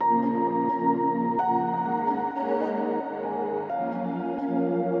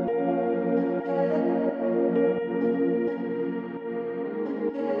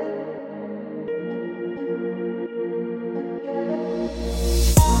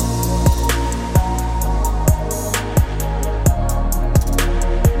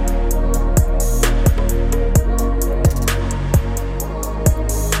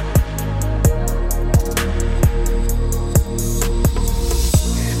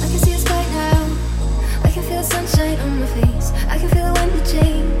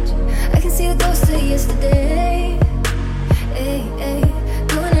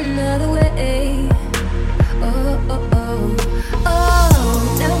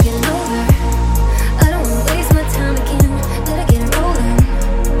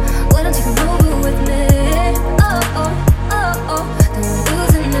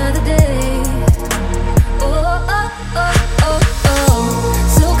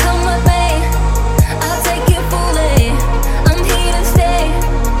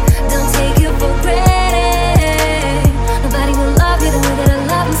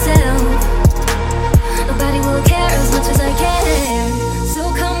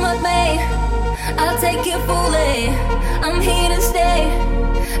take it fully. I'm here to stay.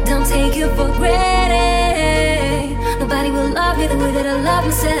 Don't take it for granted. Nobody will love me the way that I love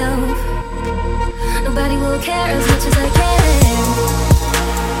myself. Nobody will care as much as I can.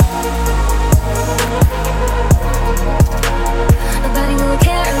 Nobody will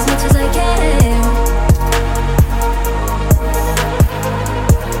care as much as I can.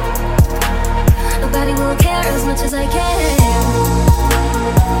 Nobody will care as much as I can.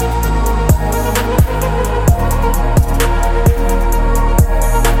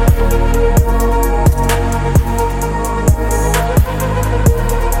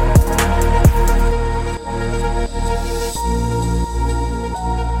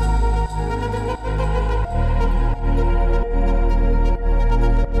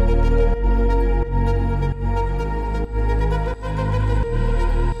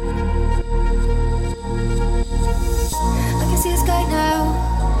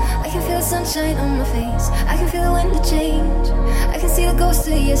 Sunshine on my face, I can feel the wind to change. I can see the ghost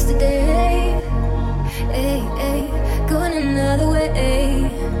of yesterday. Hey, hey, going another way.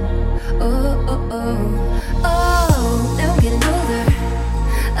 Oh, oh, oh, oh.